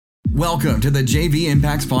Welcome to the JV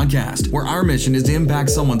Impacts Podcast, where our mission is to impact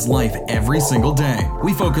someone's life every single day.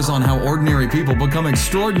 We focus on how ordinary people become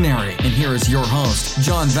extraordinary. And here is your host,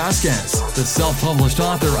 John Vasquez, the self-published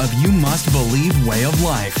author of You Must Believe Way of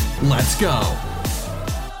Life. Let's go.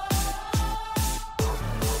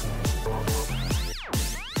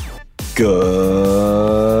 Good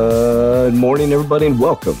morning, everybody, and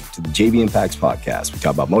welcome to the JV Impacts Podcast. We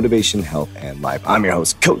talk about motivation, health, and life. I'm your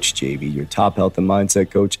host, Coach JV, your top health and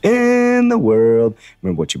mindset coach in the world.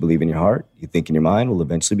 Remember, what you believe in your heart, you think in your mind, will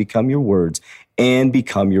eventually become your words and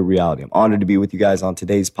become your reality. I'm honored to be with you guys on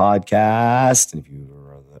today's podcast. And if you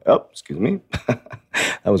excuse me.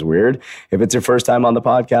 That was weird. If it's your first time on the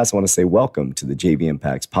podcast, I want to say welcome to the JV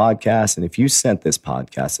Impacts Podcast. And if you sent this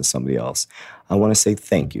podcast to somebody else, I want to say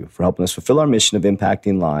thank you for helping us fulfill our mission of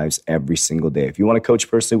impacting lives every single day. If you want to coach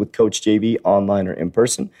personally with Coach JV, online or in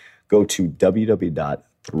person, go to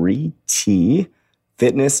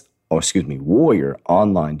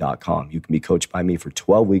warrioronline.com. You can be coached by me for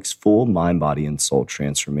 12 weeks, full mind, body, and soul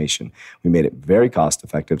transformation. We made it very cost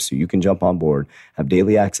effective so you can jump on board, have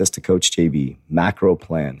daily access to Coach JV, macro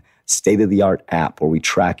plan, state-of-the-art app where we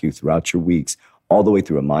track you throughout your weeks, all the way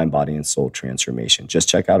through a mind, body, and soul transformation. Just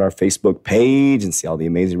check out our Facebook page and see all the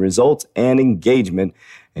amazing results and engagement,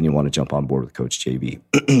 and you want to jump on board with Coach JV.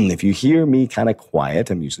 If you hear me kind of quiet,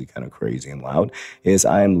 I'm usually kind of crazy and loud, is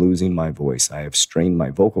I am losing my voice. I have strained my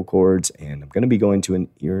vocal cords, and I'm going to be going to an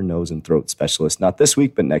ear, nose, and throat specialist, not this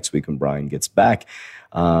week, but next week when Brian gets back.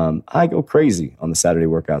 I go crazy on the Saturday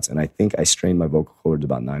workouts, and I think I strained my vocal cords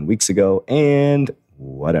about 9 weeks ago, and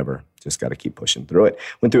whatever. Just got to keep pushing through it.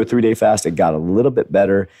 Went through a 3-day fast. It got a little bit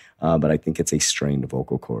better, but I think it's a strained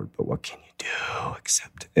vocal cord. But what can you do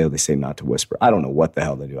except they say not to whisper? I don't know what the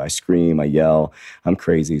hell they do. I scream, I yell, I'm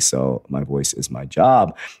crazy, so my voice is my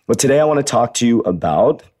job. But today I want to talk to you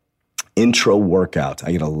about Intra Workout.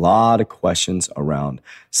 I get a lot of questions around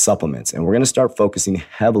supplements, and we're going to start focusing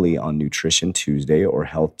heavily on Nutrition Tuesday or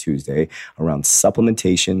Health Tuesday around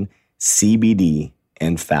supplementation, CBD,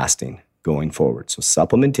 and fasting going forward. So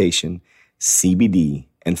supplementation, CBD,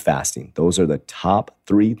 and fasting. Those are the top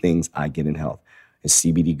 3 things I get in health. Is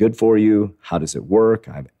CBD good for you? How does it work?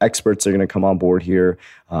 I have experts that are going to come on board here.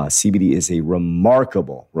 CBD is a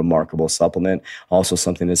remarkable supplement. Also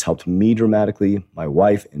something that's helped me dramatically, my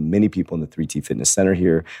wife, and many people in the 3T Fitness Center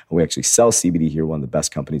here. We actually sell CBD here, one of the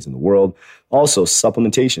best companies in the world. Also,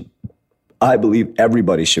 supplementation. I believe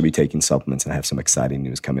everybody should be taking supplements, and I have some exciting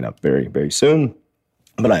news coming up very, very soon.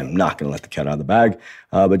 But I am not going to let the cat out of the bag,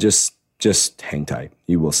 but just hang tight.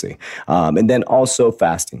 You will see. And then also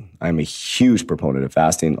fasting. I'm a huge proponent of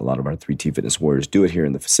fasting. A lot of our 3T Fitness Warriors do it here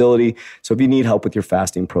in the facility. So if you need help with your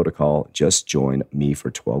fasting protocol, just join me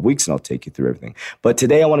for 12 weeks and I'll take you through everything. But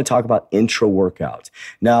today I want to talk about Intra Workout.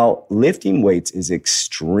 Now, lifting weights is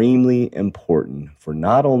extremely important for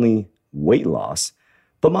not only weight loss,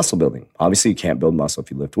 but muscle building. Obviously, you can't build muscle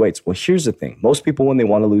if you lift weights. Well, here's the thing. Most people, when they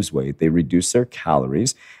want to lose weight, they reduce their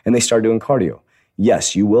calories and they start doing cardio.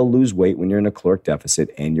 Yes, you will lose weight when you're in a caloric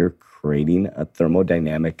deficit and you're creating a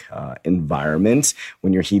thermodynamic environment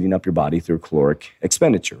when you're heating up your body through caloric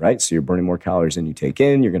expenditure, right? So you're burning more calories than you take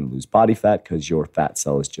in. You're going to lose body fat because your fat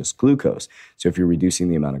cell is just glucose. So if you're reducing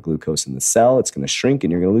the amount of glucose in the cell, it's going to shrink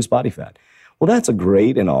and you're going to lose body fat. Well, that's a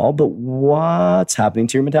great and all, but what's happening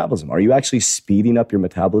to your metabolism? Are you actually speeding up your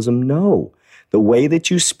metabolism? No. The way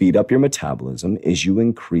that you speed up your metabolism is you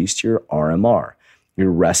increase your RMR,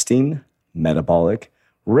 your resting metabolic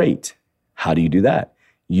rate. How do you do that?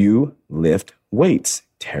 You lift weights,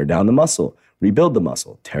 tear down the muscle, rebuild the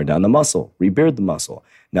muscle, tear down the muscle, rebuild the muscle.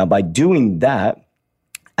 Now, by doing that,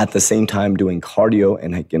 at the same time doing cardio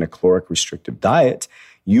and in a caloric restrictive diet,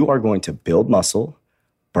 you are going to build muscle,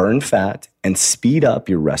 burn fat, and speed up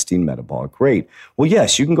your resting metabolic rate. Well,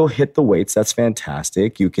 yes, you can go hit the weights. That's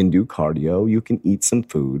fantastic. You can do cardio. You can eat some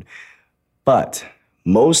food. But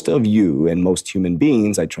most of you and most human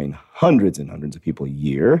beings, I train hundreds and hundreds of people a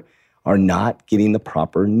year, are not getting the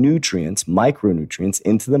proper nutrients, micronutrients,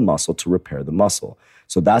 into the muscle to repair the muscle.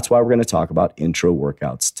 So that's why we're going to talk about Intra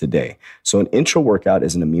Workouts today. So an Intra Workout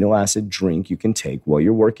is an amino acid drink you can take while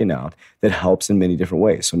you're working out that helps in many different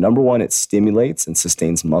ways. So number one, it stimulates and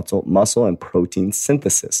sustains muscle and protein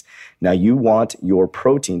synthesis. Now you want your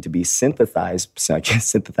protein to be synthesized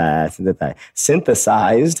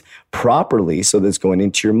properly so that it's going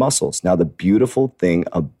into your muscles. Now the beautiful thing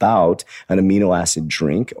about an amino acid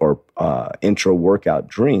drink or Intra Workout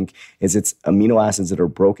drink is it's amino acids that are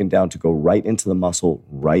broken down to go right into the muscle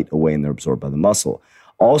right away, and they're absorbed by the muscle.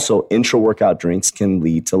 Also, Intra Workout drinks can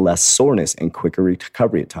lead to less soreness and quicker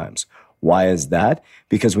recovery at times. Why is that?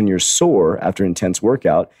 Because when you're sore after intense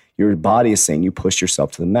workout, Your body is saying you push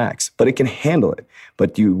yourself to the max, but it can handle it.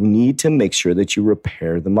 But you need to make sure that you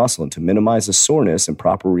repair the muscle. And to minimize the soreness and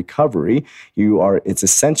proper recovery, it's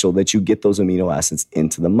essential that you get those amino acids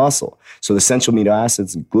into the muscle. So the essential amino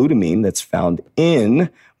acids, glutamine, that's found in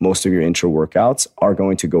most of your intra workouts, are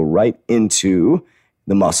going to go right into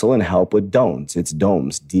the muscle and help with DOMS. It's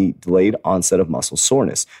DOMS, delayed onset of muscle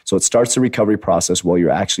soreness. So it starts the recovery process while you're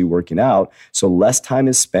actually working out. So less time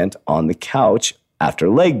is spent on the couch after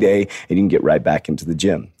leg day, and you can get right back into the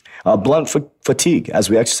gym. Blunt fatigue. As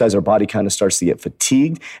we exercise, our body kind of starts to get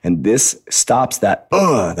fatigued, and this stops that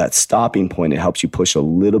stopping point. It helps you push a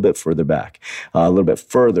little bit further back, a little bit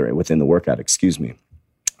further within the workout,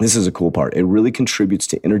 This is a cool part. It really contributes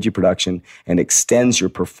to energy production and extends your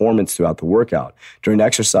performance throughout the workout. During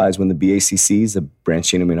exercise, when the BACCs, the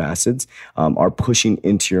branched-chain amino acids, are pushing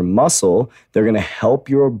into your muscle, they're going to help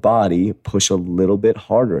your body push a little bit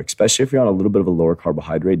harder, especially if you're on a little bit of a lower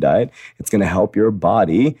carbohydrate diet. It's going to help your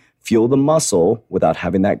body fuel the muscle without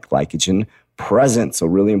having that glycogen present. So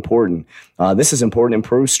really important. This is important to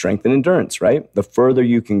improve strength and endurance, right? The further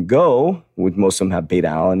you can go, most of them have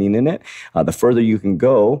beta-alanine in it, the further you can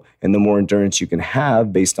go and the more endurance you can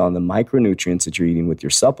have based on the micronutrients that you're eating with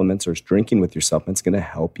your supplements or drinking with your supplements, going to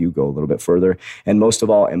help you go a little bit further. And most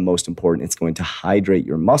of all, and most important, it's going to hydrate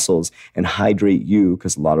your muscles and hydrate you,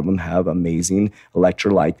 because a lot of them have amazing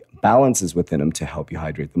electrolyte balances within them to help you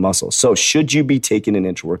hydrate the muscle. So should you be taking an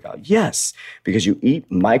intra workout? Yes, because you eat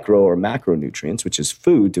micro or macronutrients, which is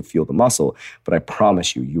food to fuel the muscle, but I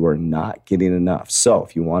promise you, you are not getting enough. So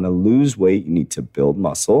if you want to lose weight, you need to build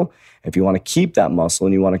muscle. If you want to keep that muscle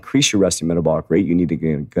and you want to increase your resting metabolic rate, you need to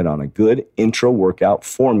get on a good intra workout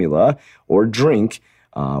formula or drink,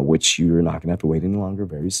 which you're not going to have to wait any longer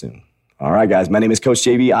very soon. All right, guys, my name is Coach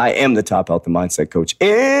JV. I am the top health and mindset coach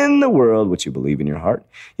in the world. What you believe in your heart,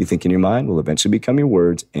 you think in your mind, will eventually become your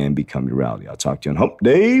words and become your reality. I'll talk to you on Hump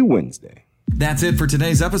Day Wednesday. That's it for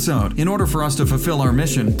today's episode. In order for us to fulfill our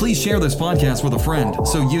mission, please share this podcast with a friend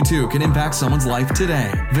so you too can impact someone's life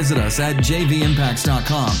today. Visit us at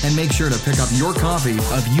jvimpacts.com and make sure to pick up your copy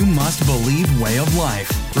of You Must Believe Way of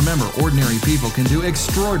Life. Remember, ordinary people can do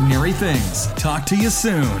extraordinary things. Talk to you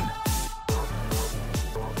soon.